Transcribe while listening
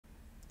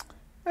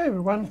Hey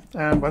everyone,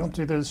 and welcome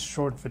to this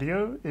short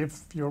video.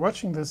 If you're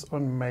watching this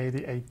on May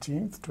the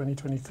 18th,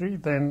 2023,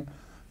 then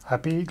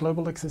happy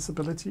Global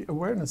Accessibility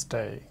Awareness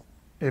Day.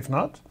 If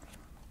not,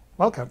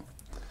 welcome.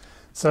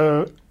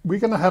 So we're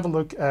going to have a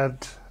look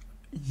at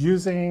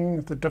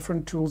using the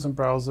different tools and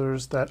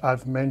browsers that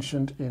I've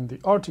mentioned in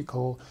the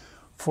article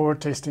for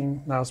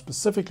testing, now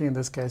specifically in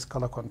this case,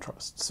 color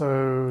contrast.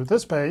 So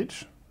this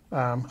page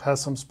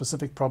has some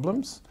specific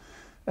problems.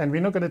 And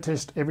we're not going to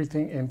test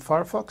everything in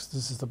Firefox.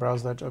 This is the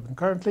browser that's open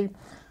currently,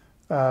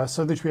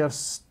 so that we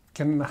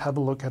can have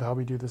a look at how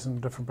we do this in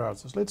different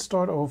browsers. Let's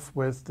start off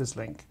with this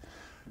link.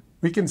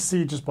 We can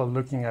see just by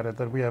looking at it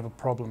that we have a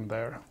problem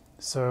there.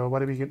 So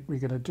what we're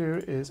going to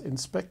do is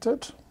inspect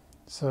it.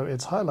 So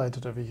it's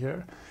highlighted over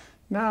here.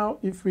 Now,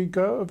 if we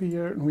go over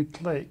here and we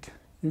click,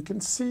 you can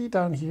see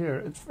down here,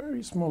 it's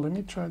very small. Let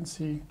me try and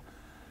see.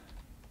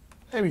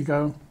 There we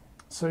go.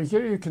 So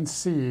here you can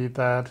see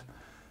that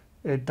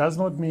it does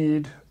not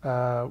meet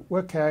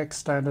WCAG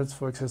standards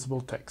for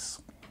accessible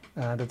text,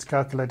 and it's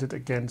calculated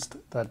against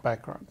that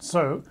background.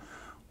 So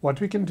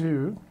what we can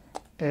do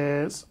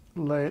is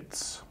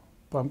let's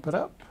bump it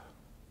up.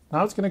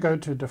 Now it's going to go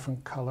to a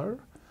different color.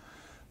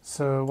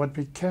 So what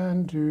we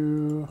can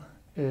do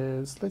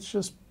is let's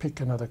just pick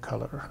another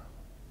color.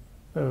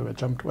 Oh, it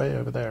jumped way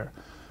over there.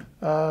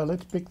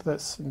 Let's pick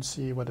this and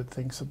see what it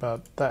thinks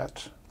about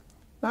that.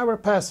 Now we're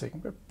passing.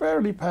 We're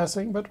barely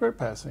passing, but we're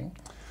passing.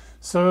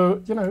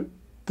 So,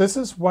 this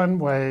is one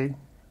way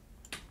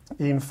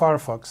in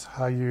Firefox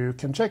how you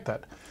can check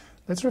that.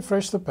 Let's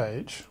refresh the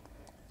page.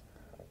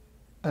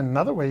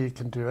 Another way you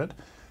can do it,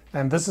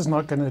 and this is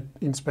not going to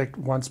inspect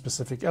one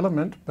specific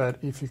element, but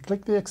if you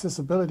click the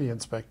Accessibility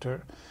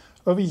Inspector,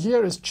 over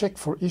here is check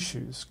for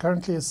issues.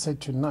 Currently it's set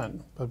to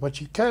none, but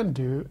what you can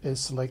do is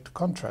select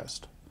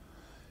contrast.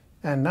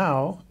 And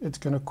now it's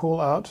going to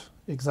call out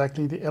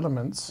exactly the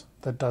elements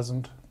that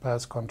doesn't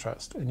pass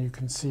contrast, and you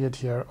can see it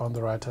here on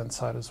the right hand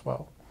side as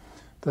well.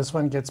 This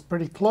one gets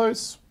pretty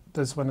close.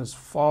 This one is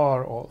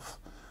far off.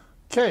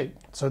 Okay,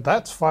 so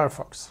that's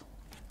Firefox.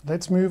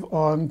 Let's move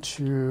on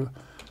to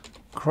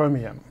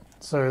Chromium.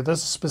 So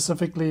this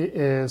specifically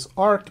is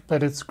Arc,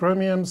 but it's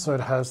Chromium, so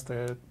it has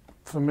the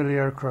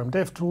familiar Chrome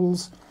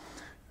DevTools.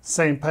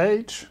 Same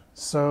page.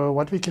 So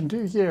what we can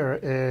do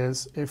here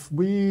is if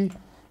we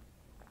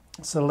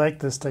select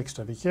this text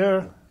over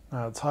here,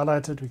 now it's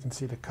highlighted, we can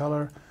see the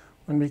color.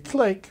 When we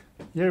click,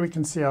 here we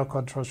can see our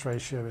contrast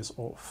ratio is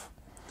off.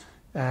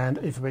 And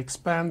if we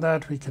expand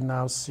that, we can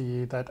now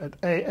see that at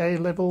AA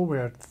level,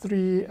 we're at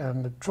 3,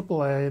 and at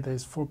AAA,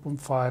 there's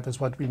 4.5 is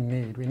what we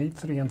need. We need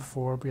 3 and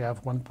 4, we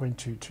have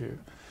 1.22.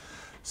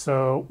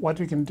 So what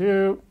we can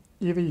do,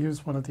 either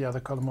use one of the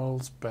other color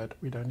models, but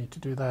we don't need to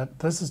do that.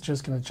 This is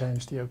just going to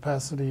change the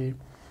opacity.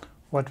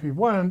 What we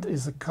want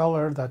is a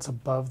color that's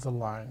above the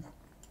line.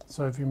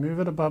 So if you move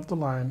it above the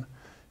line,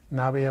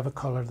 now we have a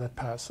color that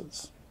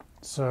passes.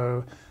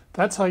 So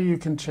that's how you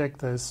can check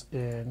this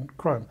in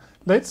Chrome.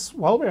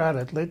 While we're at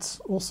it, let's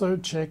also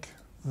check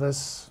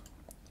this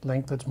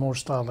link that's more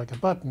styled like a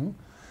button.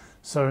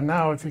 So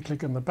now if you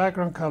click on the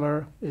background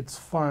color, it's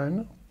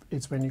fine.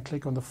 It's when you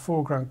click on the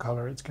foreground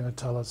color, it's going to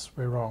tell us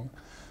we're wrong.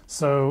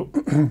 So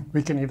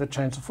we can either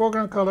change the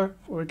foreground color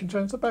or we can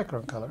change the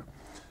background color.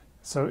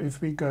 So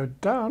if we go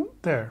down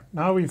there,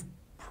 now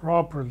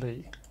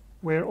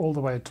we're all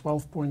the way at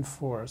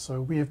 12.4.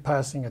 So we are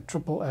passing at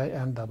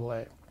AAA and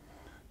AA.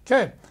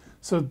 Okay.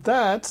 So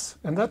that's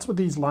what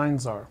these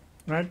lines are,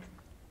 right?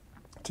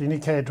 To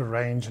indicate a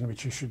range in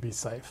which you should be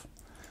safe.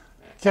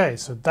 Okay,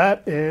 so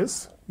that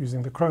is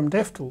using the Chrome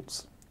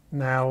DevTools.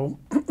 Now,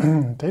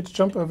 let's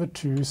jump over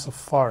to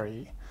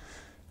Safari.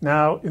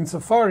 Now, in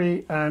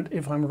Safari, and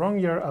if I'm wrong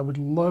here, I would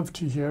love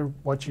to hear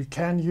what you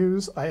can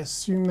use. I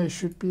assume there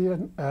should be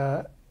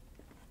a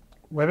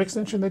web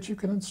extension that you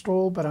can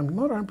install, but I'm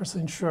not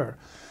 100% sure.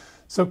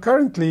 So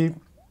currently,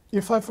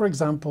 if I, for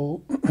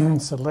example,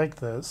 select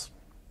this,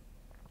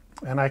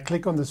 and I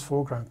click on this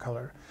foreground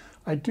color,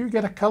 I do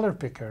get a color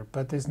picker,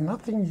 but there's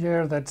nothing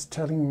here that's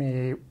telling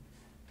me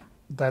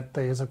that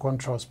there is a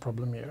contrast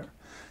problem here.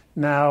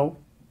 Now,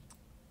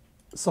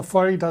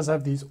 Safari does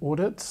have these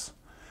audits,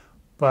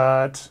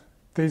 but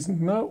there's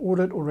no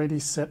audit already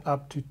set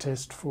up to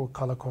test for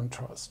color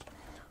contrast.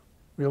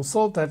 We'll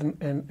solve that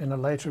in a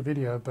later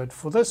video, but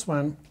for this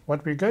one,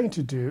 what we're going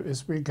to do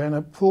is we're going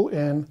to pull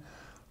in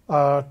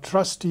our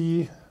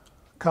trusty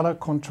color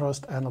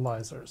contrast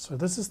analyzer. So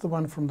this is the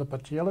one from the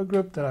Paciello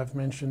group that I've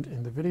mentioned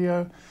in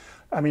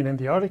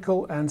the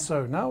article. And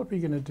so now what we're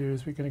going to do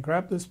is we're going to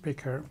grab this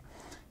picker,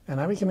 and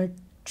now we're going to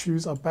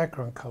choose our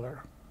background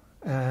color.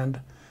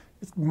 And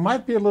it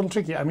might be a little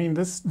tricky.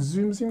 This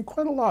zooms in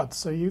quite a lot,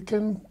 so you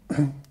can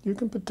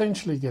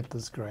potentially get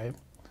this gray.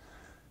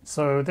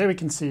 So there we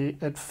can see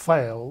it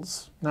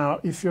fails. Now,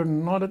 if you're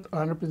not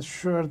 100%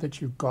 sure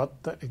that you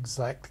got the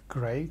exact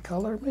gray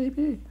color,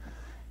 maybe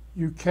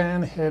you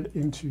can head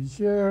into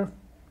here.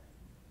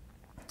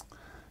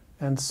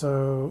 And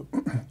so,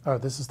 oh,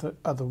 this is the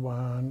other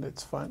one.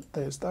 It's fine.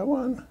 There's that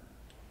one.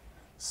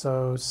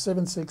 So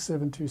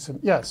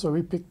 76727. Yeah, so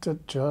we picked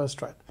it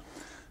just right.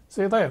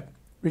 So there.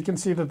 we can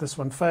see that this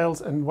one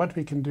fails, and what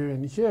we can do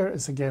in here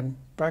is, again,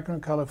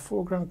 background color,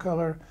 foreground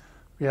color.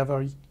 We have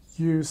our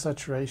hue,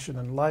 saturation,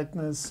 and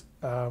lightness.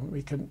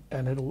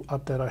 And it'll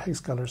update our hex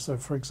color. So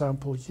for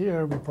example,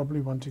 here we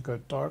probably want to go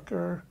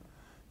darker.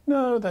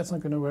 No, that's not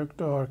going to work.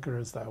 Darker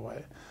is that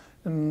way.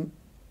 And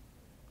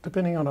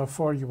depending on how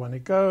far you want to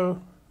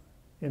go,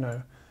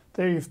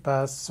 there you've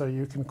passed, so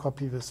you can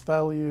copy this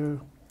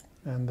value,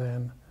 and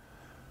then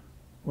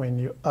when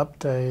you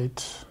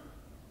update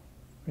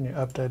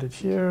it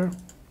here,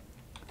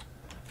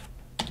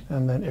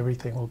 and then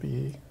everything will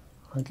be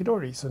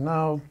hunky-dory. So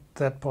now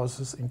that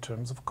passes in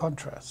terms of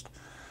contrast.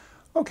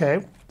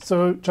 Okay,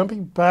 so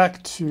jumping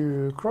back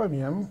to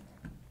Chromium,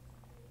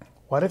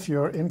 what if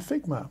you're in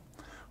Figma?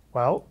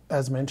 Well,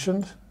 as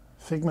mentioned,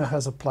 Figma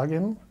has a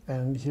plugin,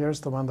 and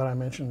here's the one that I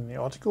mentioned in the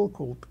article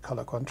called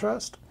Color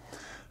Contrast.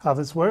 How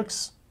this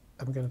works,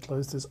 I'm going to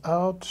close this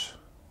out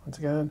once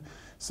again.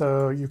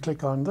 So you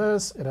click on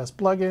this, it has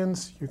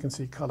plugins, you can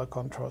see color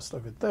contrast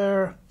over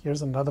there.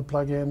 Here's another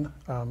plugin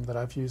that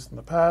I've used in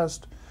the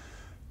past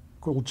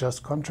called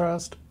Just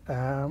Contrast.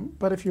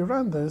 But if you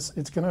run this,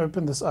 it's going to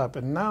open this up,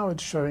 and now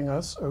it's showing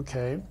us,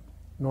 okay,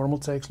 normal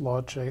text,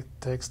 large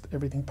text,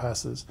 everything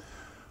passes.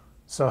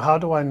 So how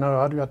do I know,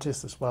 how do I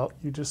test this? Well,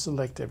 you just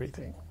select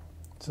everything.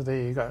 So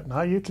there you go.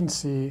 Now you can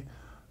see,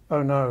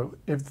 oh no,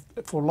 if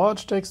for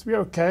large text we're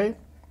okay,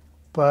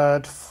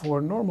 but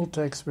for normal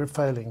text we're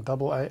failing,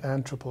 AA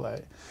and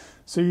AAA.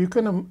 So you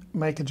can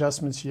make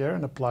adjustments here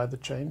and apply the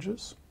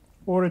changes.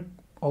 Or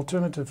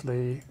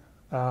alternatively,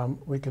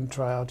 we can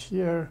try out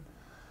here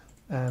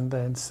and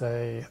then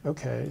say,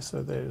 okay,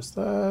 so there's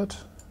that.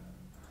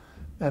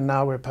 And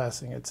now we're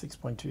passing at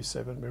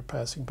 6.27. We're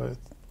passing both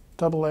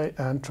AA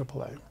and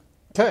AAA.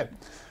 Okay,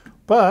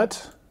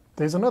 but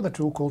there's another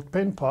tool called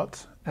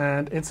PenPot,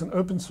 and it's an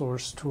open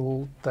source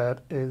tool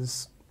that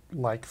is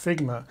like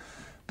Figma.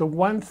 The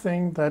one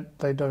thing that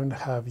they don't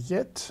have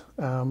yet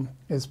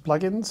is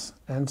plugins,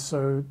 and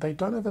so they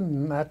don't have a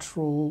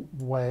natural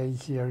way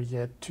here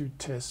yet to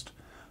test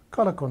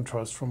color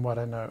contrast, from what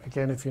I know.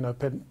 Again, if you know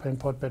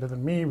PenPot better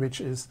than me,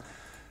 which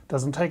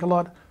doesn't take a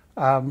lot,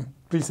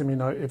 please let me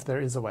know if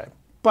there is a way.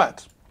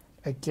 But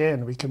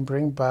again, we can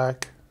bring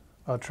back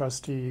our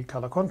trusty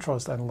color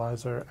contrast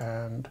analyzer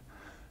and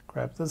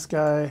grab this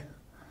guy,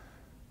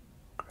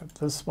 grab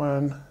this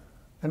one,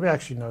 and we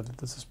actually know that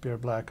this is pure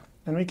black,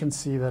 and we can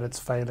see that it's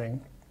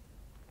failing.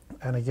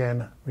 And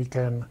again, we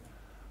can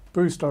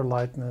boost our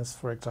lightness,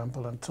 for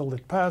example, until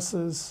it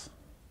passes,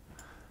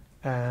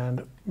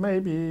 and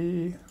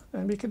we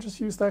can just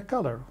use that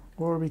color,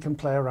 or we can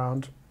play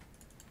around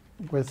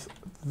with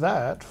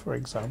that, for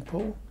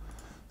example.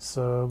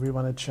 So we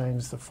want to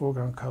change the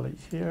foreground color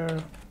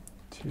here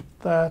to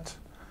that,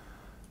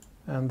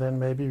 and then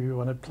maybe we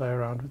want to play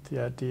around with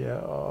the idea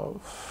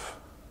of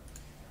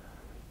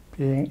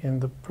being in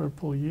the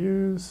purple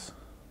hues,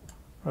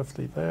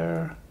 roughly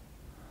there,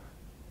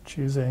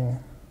 choosing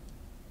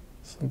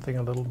something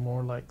a little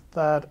more like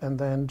that, and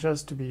then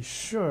just to be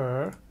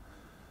sure,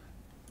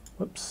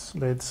 whoops,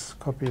 let's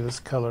copy this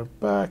color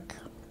back,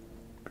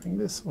 bring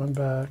this one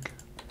back,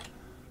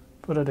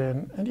 put it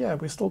in, and yeah,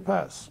 we still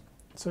pass.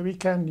 So we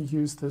can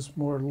use this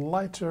more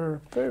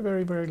lighter, very,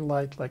 very, very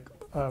light, like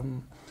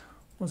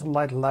almost a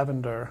light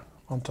lavender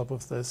on top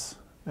of this,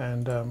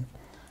 and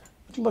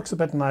it looks a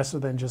bit nicer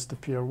than just the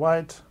pure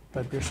white,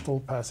 but we're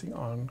still passing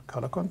on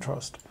color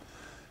contrast.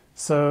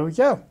 So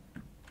yeah,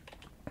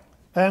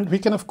 and we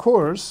can of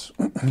course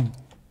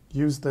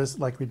use this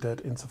like we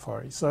did in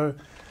Safari. So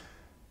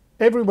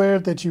everywhere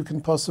that you can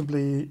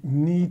possibly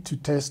need to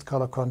test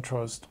color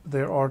contrast,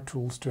 there are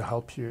tools to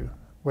help you.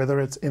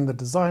 Whether it's in the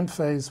design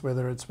phase,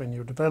 whether it's when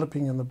you're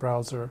developing in the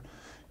browser,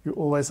 you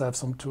always have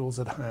some tools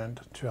at hand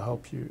to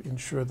help you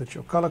ensure that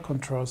your color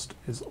contrast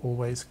is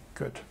always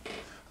good.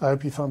 I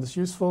hope you found this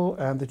useful,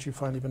 and that you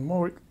find even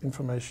more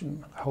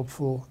information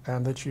helpful,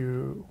 and that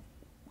you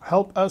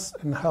help us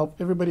and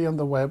help everybody on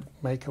the web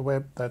make a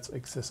web that's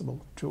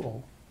accessible to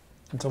all.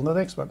 Until the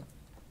next one.